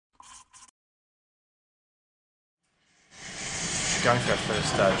going for our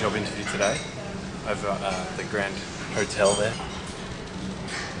first job interview today over at the Grand Hotel there.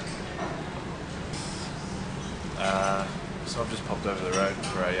 So I've just popped over the road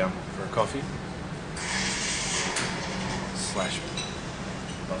for a coffee /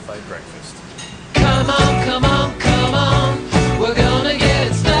 buffet breakfast. Come on, come on.